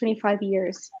 years or 25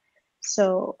 years.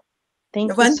 So The thank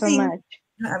you one so thing,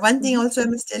 much. one thing Mhm. also I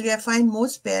must tell you, I find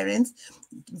most parents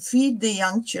feed the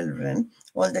young children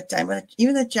all the time. When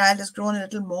even the child has grown a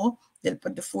little more, they'll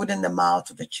put the food in the mouth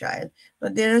of the child.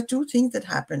 But there are two things that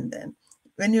happen then.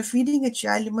 When you're feeding a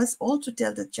child, you must also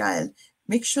tell the child,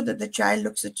 make sure that the child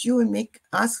looks at you and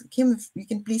ask him if you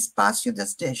can please pass you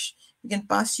this dish. You can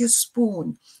pass your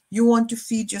spoon. You want to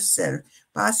feed yourself.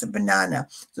 Pass a banana.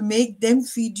 So make them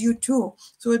feed you too.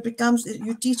 So it becomes,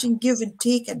 you're teaching give and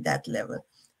take at that level.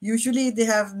 Usually they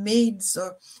have maids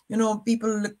or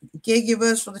people,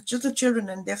 caregivers for the little children,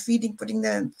 and they're feeding, putting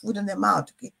their food in their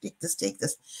mouth. Okay, take this, take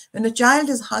this. When a child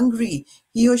is hungry,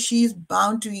 he or she is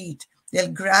bound to eat.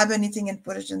 They'll grab anything and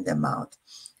put it in their mouth.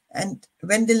 And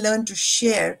when they learn to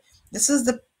share, this is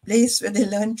the place where they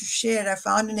learn to share. I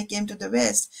found when I came to the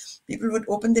West, people would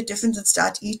open their tiffins and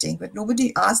start eating, but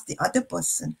nobody asked the other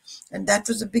person. And that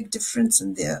was a big difference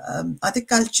in their other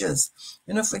cultures.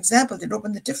 For example, they'd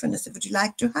open the tiffin and say, would you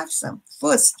like to have some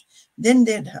first? Then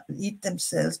they'd eat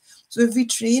themselves. So if we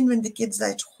train when the kids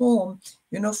are at home,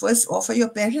 first offer your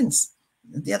parents.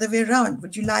 The other way around,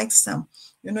 would you like some?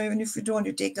 Even if you don't,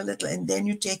 you take a little and then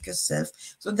you take yourself.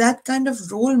 So that kind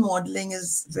of role modeling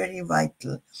is very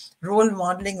vital. Role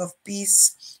modeling of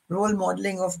peace, role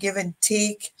modeling of give and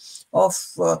take, of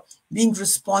being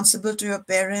responsible to your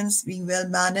parents, being well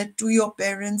mannered to your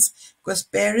parents, because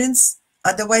parents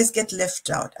otherwise get left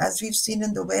out. As we've seen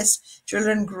in the West,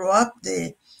 children grow up,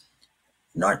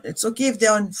 it's okay if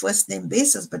they're on first name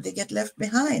basis, but they get left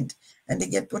behind and they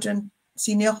get put in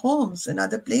senior homes and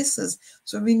other places.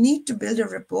 So we need to build a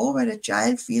rapport where a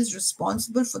child feels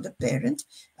responsible for the parent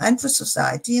and for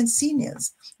society and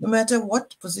seniors, no matter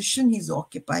what position he's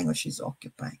occupying or she's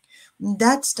occupying. And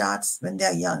that starts when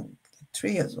they're young,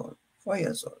 3 years old, 4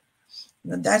 years old.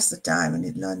 That's the time when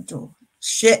you learn to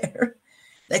share.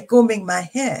 Like combing my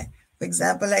hair. For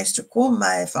example, I used to comb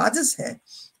my father's hair.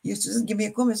 He used to just give me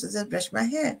a comb and just brush my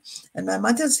hair. And my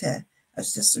mother's hair. I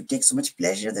used to take so much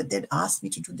pleasure that they'd ask me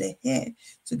to do their hair.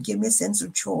 So it gave me a sense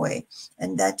of joy.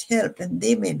 And that helped. And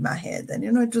they made my hair. Then,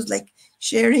 it was like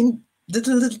sharing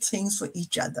little things for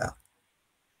each other.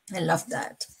 I love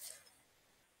that.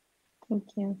 Thank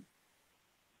you.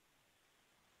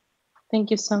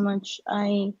 Thank you so much.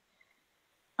 I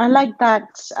like that.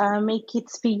 Make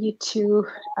kids be you too.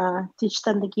 Teach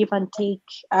them the give and take.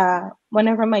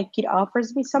 Whenever my kid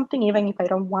offers me something, even if I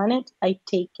don't want it, I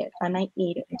take it and I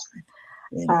eat it.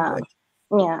 Very Uh, good.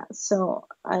 yeah. So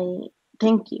I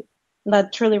thank you.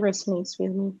 That truly resonates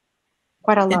with me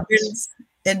quite a It lot. builds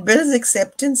it builds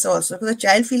acceptance also because the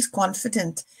child feels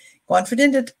confident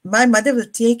that my mother will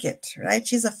take it, right?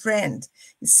 She's a friend.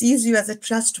 He sees you as a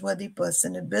trustworthy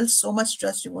person. It builds so much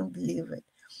trust you won't believe it.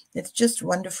 It's just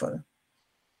wonderful.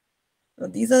 So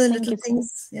these are the Thank little you.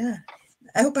 things. Yeah.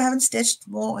 I hope I haven't stretched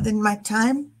more than my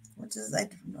time. What is I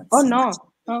do not Oh see much.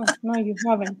 no, no, you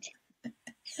haven't.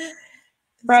 It's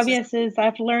just Pravia says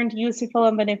I've learned useful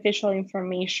and beneficial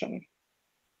information.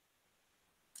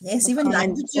 yes, The comment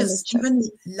in the chat. even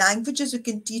languages you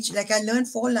can teach. Like I learned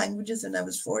 4 languages when I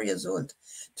was 4 years old,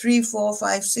 three, four,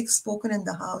 five, six spoken in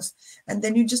the house. And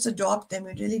then you just adopt them.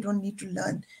 You really don't need to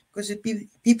learn because if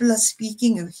people are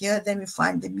speaking, you hear them, you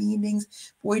find the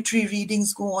meanings. Poetry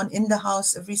readings go on in the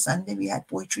house. Every Sunday we had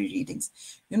poetry readings,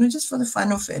 just for the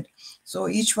fun of it. So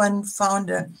each one found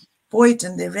a poet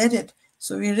and they read it.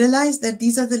 So we realized that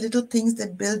these are the little things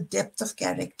that build depth of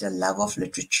character, love of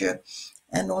literature,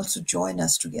 and also join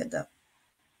us together,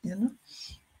 you know.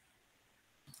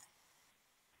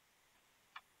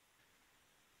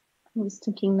 I was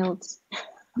taking notes.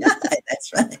 Yeah,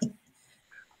 that's right.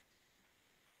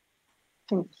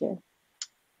 Thank you.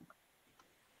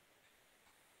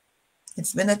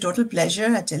 It's been a total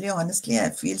pleasure. I tell you honestly, I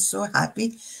feel so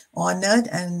happy, honored,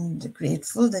 and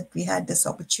grateful that we had this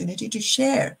opportunity to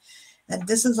share. And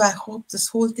this is why I hope this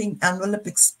whole thing envelope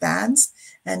expands,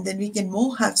 and then we can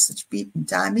more have such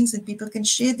timings, and people can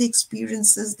share the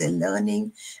experiences, their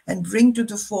learning, and bring to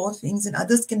the fore things, and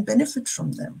others can benefit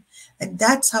from them. And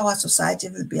that's how our society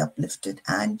will be uplifted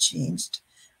and changed.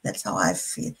 That's how I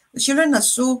feel. The children are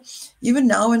so, even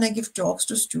now when I give talks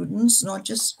to students, not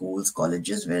just schools,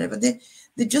 colleges, wherever, they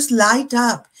just light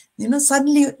up.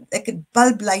 Suddenly like a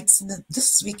bulb lights, and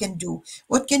this we can do.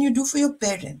 What can you do for your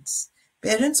parents?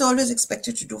 Parents are always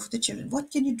expected to do for the children. What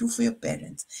can you do for your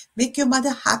parents? Make your mother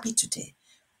happy today.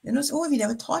 So, oh, we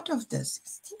never thought of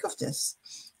this. Think of this.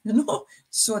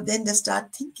 So then they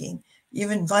start thinking.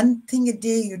 Even one thing a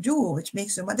day you do, which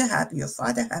makes your mother happy, your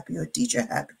father happy, your teacher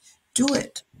happy, do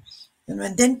it.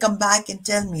 And then come back and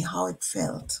tell me how it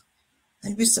felt.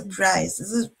 I'll be surprised.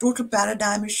 This is a total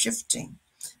paradigm is shifting.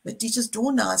 But teachers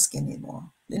don't ask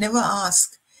anymore. They never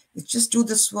ask. They just do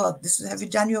this work. This is, have you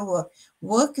done your work?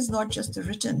 Work is not just the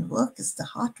written work, is the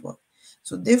heart work.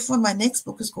 So therefore, my next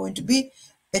book is going to be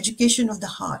Education of the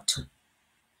Heart.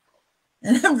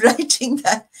 And I'm writing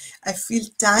that. I feel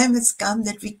time has come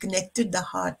that we connected the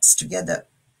hearts together.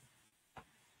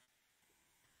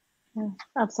 Yeah,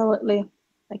 absolutely.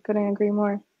 I couldn't agree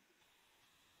more.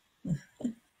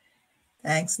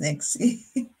 Thanks, Nexi.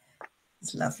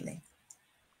 It's lovely.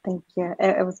 Thank you.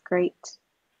 It was great.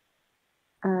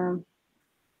 Um,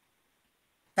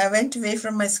 I went away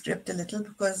from my script a little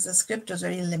because the script was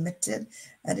very limited.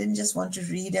 I didn't just want to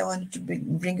read, I wanted to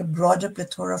bring a broader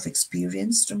plethora of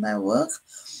experience to my work.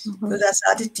 mhm, Because I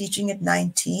started teaching at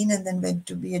 19 and then went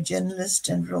to be a journalist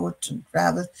and wrote and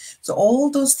traveled. So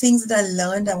all those things that I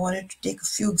learned, I wanted to take a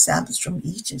few examples from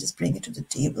each and just bring it to the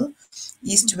table,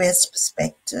 east-west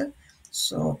perspective.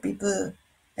 So people,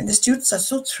 and the students are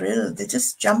so thrilled. They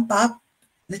just jump up,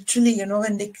 literally,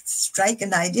 when they strike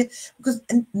an idea, because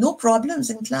and no problems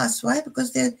in class. Why?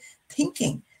 Because they're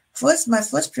thinking. My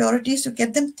first priority is to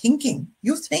get them thinking.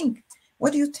 You think.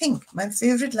 What do you think? My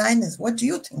favorite line is, what do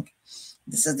you think?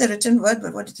 This is the written word,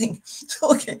 but what do you think?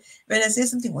 So, okay, when I say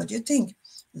something, what do you think?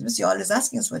 You're always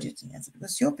asking us, what do you think? I said,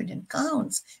 because your opinion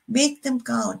counts. Make them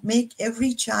count. Make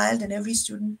every child and every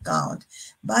student count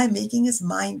by making his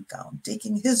mind count,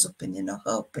 taking his opinion or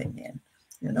her opinion.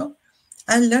 You know,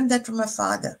 I learned that from my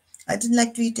father. I didn't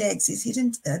like to eat eggs. He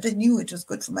didn't. I knew it was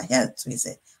good for my health. So he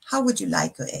said, "How would you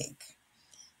like your egg?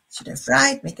 Should I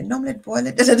fry it, make an omelette, boil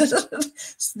it?"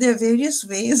 So there are various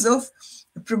ways of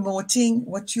promoting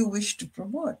what you wish to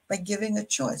promote by giving a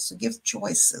choice. So give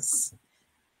choices.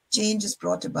 Change is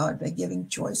brought about by giving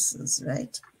choices,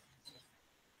 right?